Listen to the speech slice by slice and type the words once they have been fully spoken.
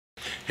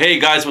Hey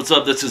guys, what's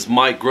up? This is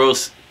Mike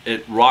Gross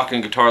at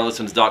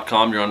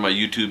rockinguitarlessons.com. You're on my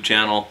YouTube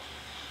channel,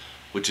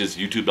 which is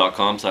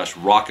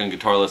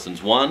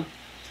youtube.com/rockinguitarlessons1.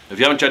 If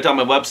you haven't checked out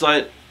my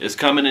website, it's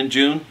coming in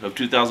June of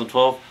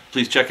 2012.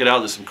 Please check it out.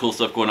 There's some cool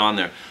stuff going on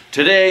there.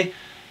 Today,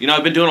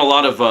 I've been doing a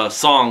lot of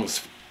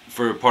songs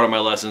for part of my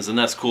lessons, and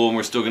that's cool, and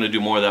we're still going to do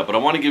more of that, but I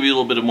want to give you a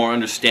little bit of more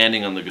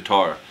understanding on the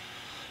guitar.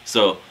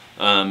 So,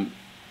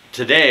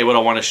 today what I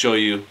want to show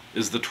you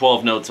is the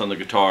 12 notes on the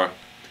guitar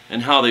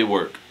and how they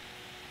work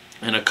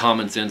in a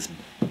common sense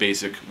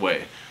basic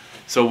way.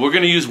 So we're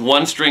going to use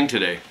one string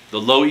today, the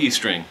low E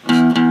string here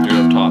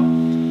up top.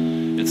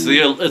 It's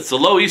the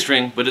low E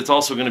string, but it's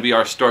also going to be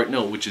our start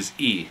note, which is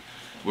E.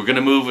 We're going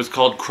to move what's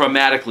called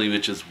chromatically,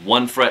 which is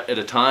one fret at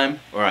a time,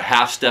 or a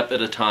half step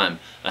at a time.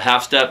 A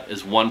half step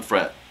is one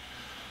fret.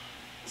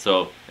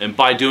 So, and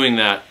by doing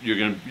that, you're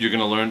going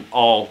to learn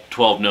all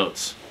 12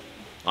 notes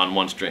on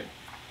one string.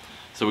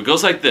 So it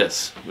goes like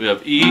this. We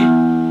have E,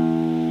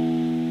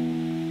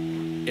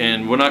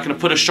 and we're not going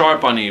to put a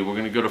sharp on E. We're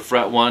going to go to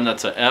fret 1,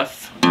 that's a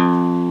F. And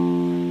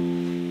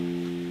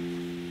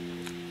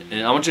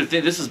I want you to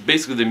think, this is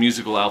basically the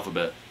musical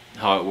alphabet,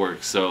 how it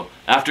works. So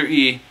after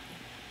E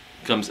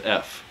comes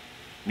F.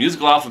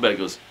 Musical alphabet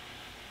goes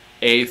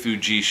A through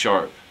G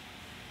sharp.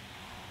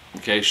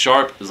 Okay,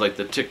 sharp is like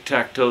the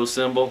tic-tac-toe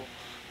symbol.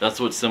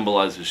 That's what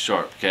symbolizes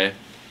sharp, okay?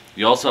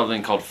 You also have a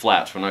thing called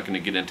flats. We're not going to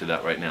get into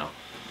that right now.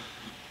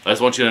 I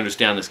just want you to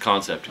understand this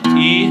concept.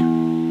 E,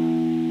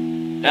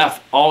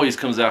 F always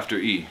comes after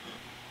E.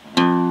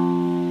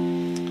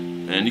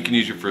 And you can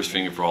use your first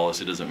finger for all this,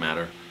 it doesn't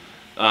matter.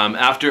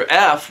 After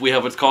F, we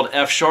have what's called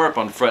F sharp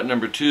on fret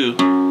number 2.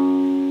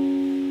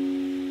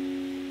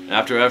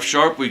 After F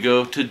sharp, we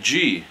go to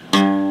G.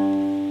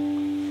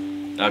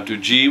 After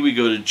G, we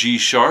go to G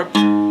sharp.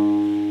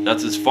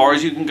 That's as far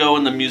as you can go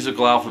in the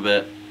musical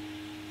alphabet.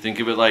 Think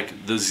of it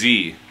like the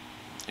Z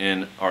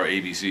in our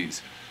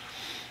ABCs.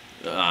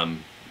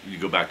 You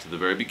go back to the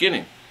very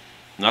beginning.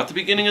 Not the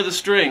beginning of the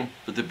string,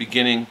 but the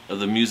beginning of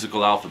the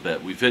musical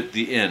alphabet. We've hit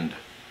the end.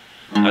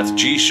 That's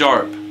G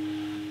sharp.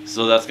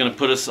 So that's going to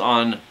put us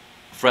on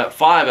fret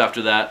 5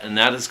 after that, and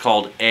that is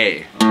called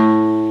A.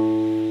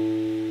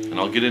 And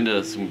I'll get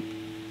into some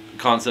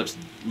concepts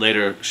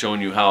later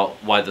showing you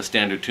why the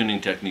standard tuning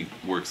technique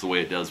works the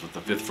way it does with the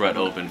 5th fret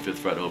open, 5th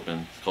fret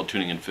open. It's called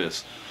tuning in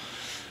fifths.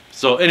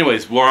 So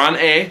anyways, we're on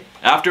A.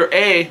 After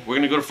A, we're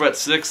going to go to fret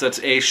 6, that's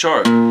A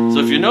sharp. So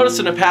if you're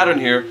noticing a pattern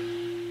here,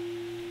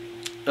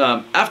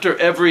 after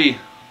every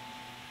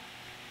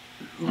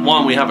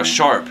one we have a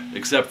sharp,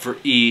 except for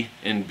E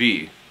and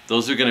B.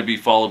 Those are going to be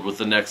followed with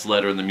the next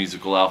letter in the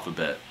musical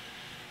alphabet.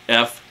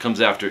 F comes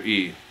after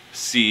E.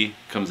 C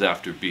comes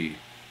after B.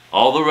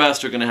 All the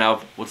rest are going to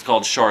have what's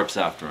called sharps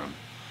after them.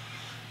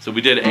 So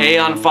we did A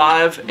on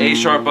 5, A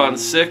sharp on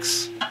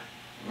 6,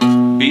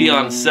 B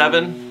on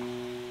 7.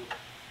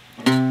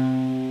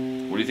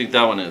 What do you think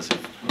that one is?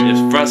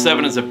 If fret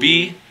 7 is a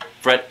B,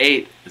 fret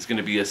 8 is going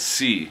to be a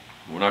C.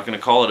 We're not going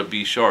to call it a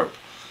B sharp.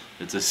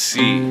 It's a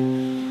C. Let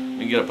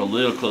me get up a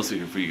little closer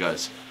here for you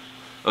guys.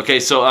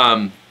 Okay, so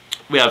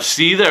we have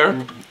C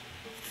there.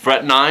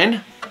 Fret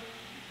 9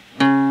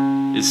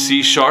 is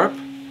C sharp.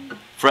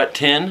 Fret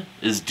 10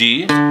 is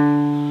D.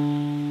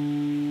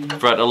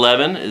 Fret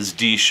 11 is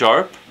D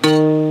sharp.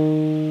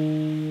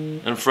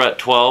 And fret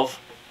 12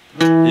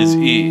 is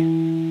E.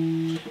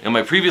 In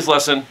my previous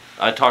lesson,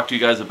 I talked to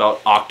you guys about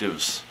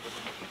octaves.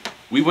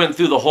 We went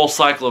through the whole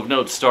cycle of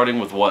notes starting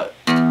with what?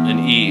 An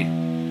E.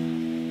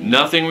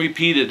 Nothing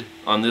repeated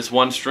on this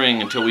one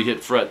string until we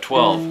hit fret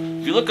 12.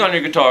 If you look on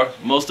your guitar,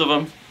 most of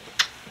them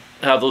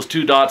have those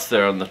 2 dots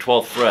there on the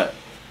 12th fret.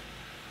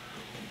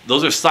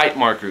 Those are sight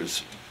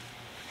markers,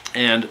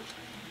 and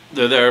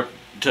they're there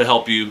to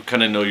help you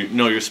kind of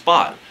know your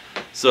spot.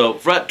 So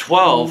fret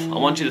 12, I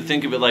want you to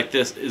think of it like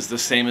this, is the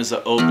same as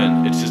an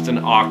open. It's just an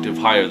octave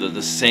higher. They're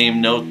the same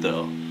note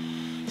though.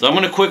 So I'm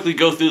going to quickly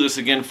go through this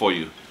again for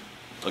you.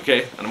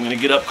 Okay, and I'm going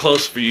to get up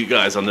close for you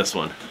guys on this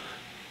one.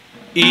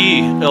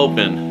 E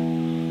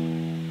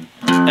open.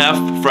 F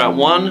fret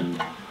 1.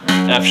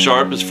 F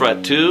sharp is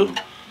fret 2.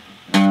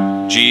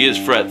 G is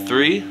fret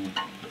 3.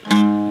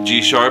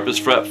 G sharp is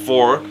fret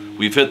 4.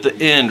 We've hit the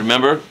end,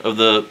 remember, of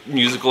the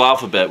musical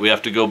alphabet. We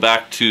have to go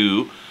back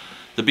to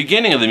the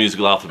beginning of the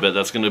musical alphabet.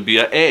 That's going to be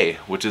a A,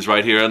 which is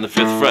right here on the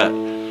 5th fret.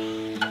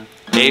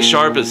 A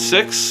sharp is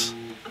 6.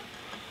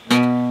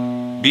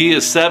 B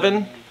is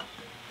 7.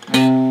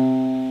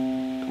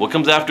 What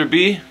comes after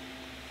B?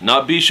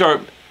 Not B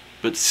sharp,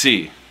 but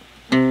C.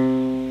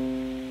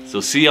 So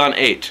C on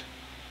 8.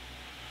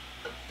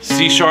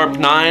 C sharp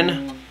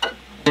 9.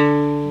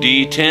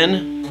 D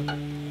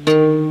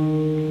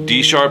 10.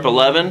 D sharp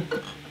 11.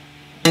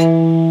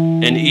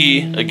 And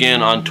E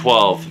again on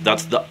 12.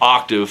 That's the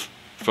octave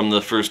from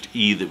the first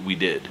E that we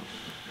did.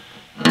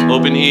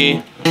 Open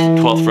E,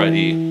 12th fret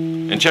E.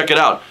 And check it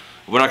out.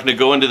 We're not going to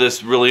go into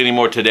this really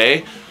anymore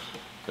today,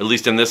 at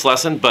least in this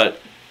lesson,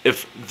 but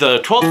if the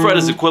 12th fret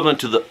is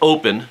equivalent to the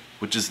open,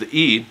 which is the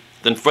E,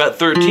 then fret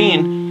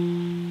 13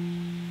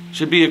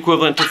 should be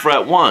equivalent to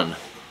fret 1.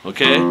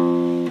 Okay?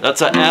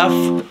 That's a F,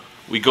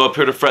 we go up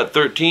here to fret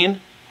 13,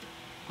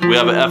 we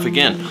have an F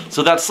again.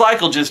 So that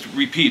cycle just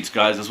repeats,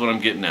 guys, is what I'm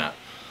getting at.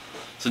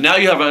 So now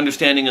you have an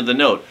understanding of the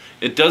note.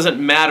 It doesn't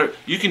matter,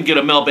 you can get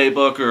a Mel Bay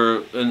book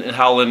or a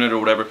Hal Leonard or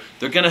whatever,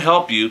 they're going to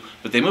help you,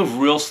 but they move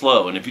real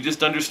slow. And if you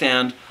just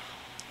understand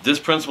this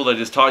principle that I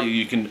just taught you,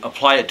 you can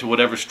apply it to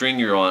whatever string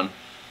you're on.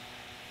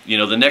 You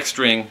know, the next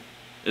string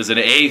is an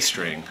A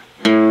string,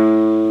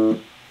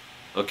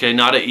 okay,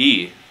 not an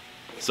E.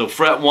 So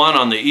fret 1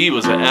 on the E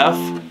was an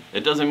F.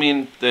 It doesn't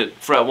mean that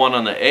fret 1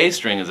 on the A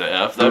string is an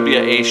F. That would be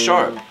an A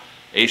sharp.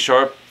 A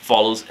sharp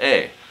follows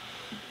A.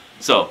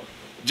 So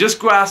just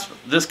grasp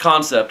this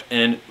concept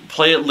and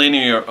play it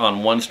linear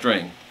on one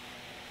string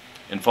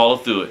and follow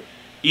through it.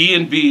 E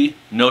and B,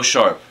 no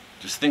sharp.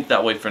 Just think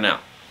that way for now.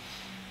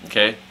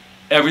 Okay?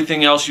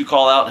 Everything else you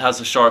call out has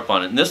a sharp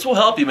on it. And this will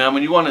help you, man,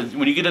 when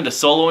you get into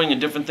soloing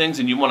and different things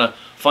and you want to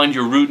find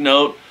your root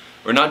note,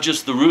 or not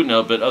just the root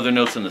note, but other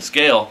notes in the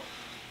scale.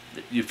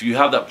 If you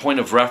have that point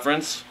of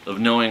reference of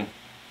knowing,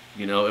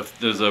 you know, if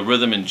there's a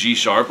rhythm in G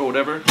sharp or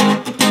whatever.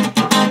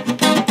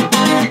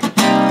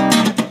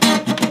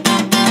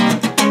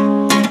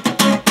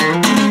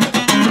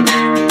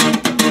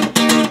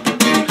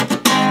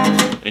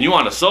 And you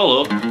want a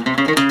solo.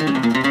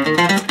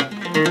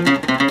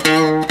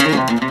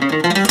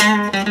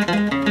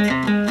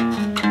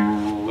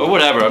 Or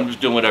whatever, I'm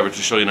just doing whatever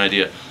to show you an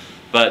idea.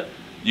 But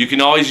you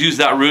can always use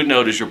that root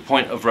note as your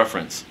point of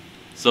reference.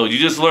 So you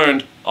just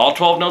learned all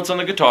 12 notes on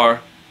the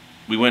guitar.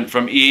 We went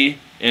from E,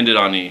 ended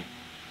on E.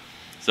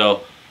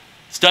 So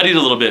studied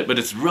a little bit, but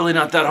it's really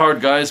not that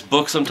hard, guys.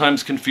 Books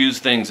sometimes confuse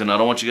things, and I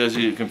don't want you guys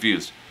to get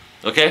confused.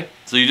 Okay?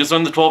 So you just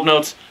learned the 12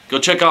 notes. Go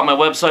check out my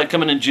website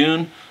coming in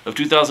June of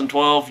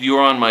 2012. You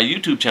are on my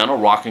YouTube channel,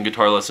 Rockin'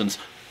 Guitar Lessons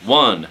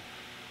 1.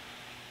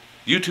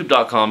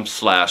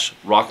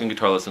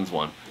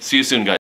 YouTube.com/rockinguitarlessons1. See you soon, guys.